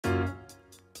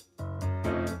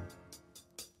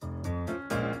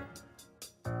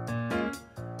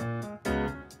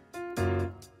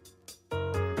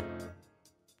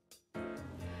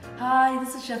Hi,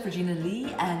 this is Chef Regina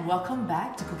Lee and welcome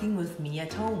back to Cooking with Me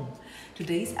at Home.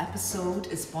 Today's episode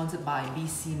is sponsored by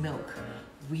BC Milk.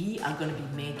 We are going to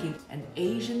be making an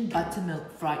Asian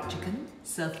buttermilk fried chicken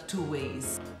served two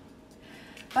ways.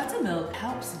 Buttermilk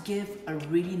helps give a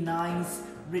really nice,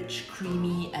 rich,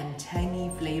 creamy and tangy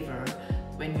flavor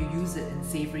when you use it in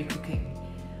savory cooking.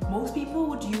 Most people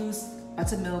would use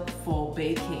buttermilk for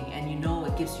baking and you know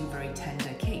it gives you very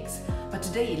tender cakes. But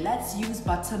today, let's use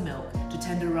buttermilk to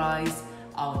tenderize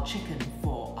our chicken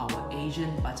for our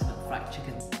Asian buttermilk fried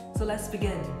chicken. So let's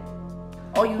begin.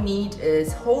 All you need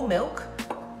is whole milk,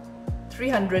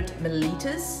 300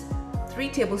 milliliters, 3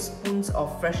 tablespoons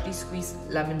of freshly squeezed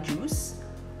lemon juice.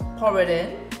 Pour it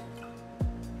in.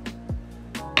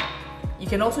 You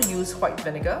can also use white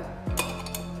vinegar.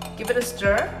 Give it a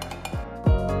stir.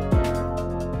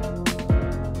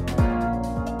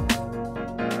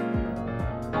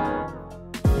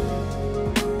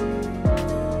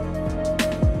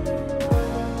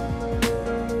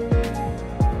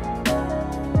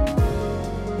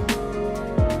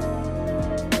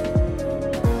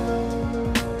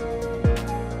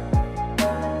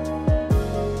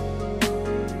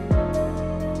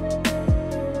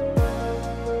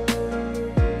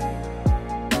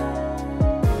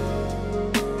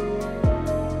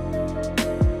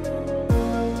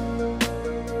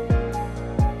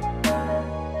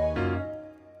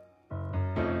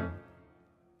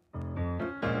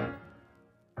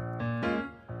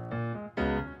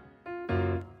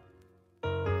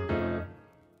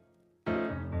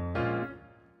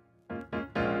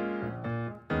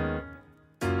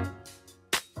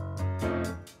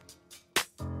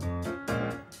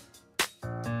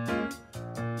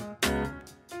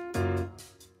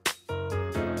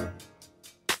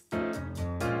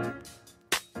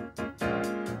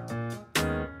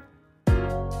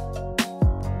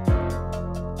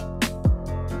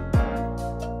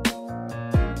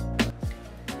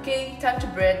 Okay, time to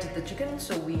bread the chicken.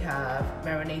 So we have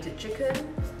marinated chicken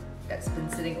that's been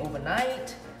sitting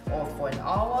overnight or for an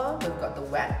hour. We've got the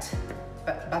wet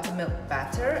buttermilk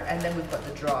batter and then we've got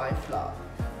the dry flour.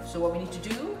 So what we need to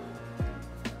do,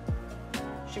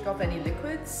 shake off any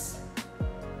liquids,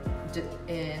 dip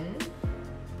in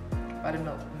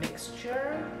buttermilk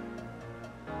mixture,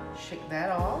 shake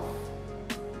that off,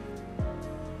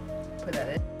 put that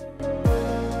in.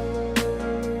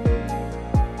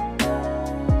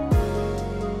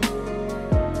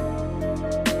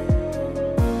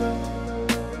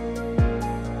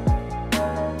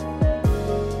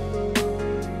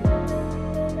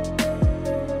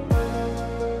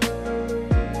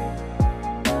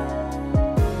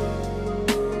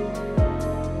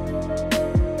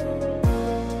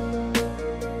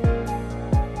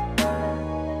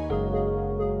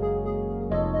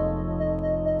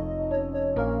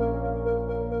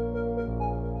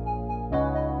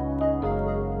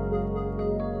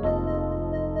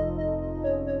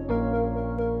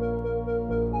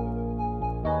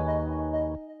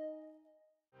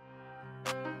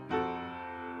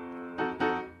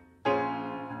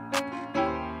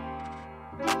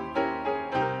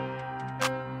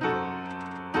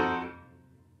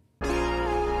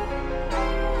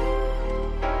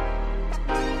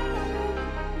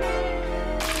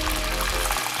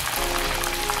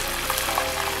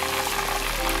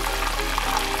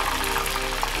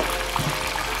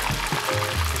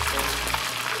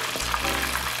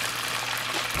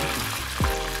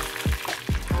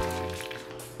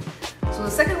 So the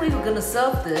second way we're going to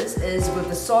serve this is with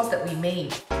the sauce that we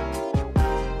made.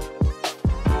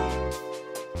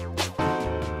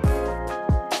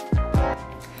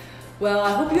 Well,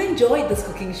 I hope you enjoyed this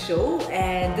cooking show,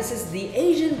 and this is the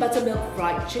Asian buttermilk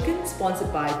fried chicken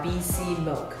sponsored by BC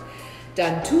Milk.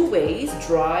 Done two ways,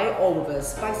 dry or with a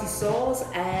spicy sauce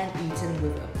and eaten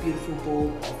with a beautiful bowl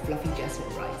of fluffy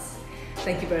jasmine rice.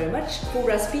 Thank you very much. Full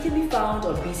recipe can be found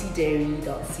on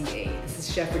bcdairy.ca. This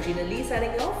is Chef Regina Lee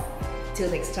signing off. Till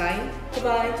next time,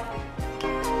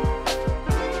 bye-bye.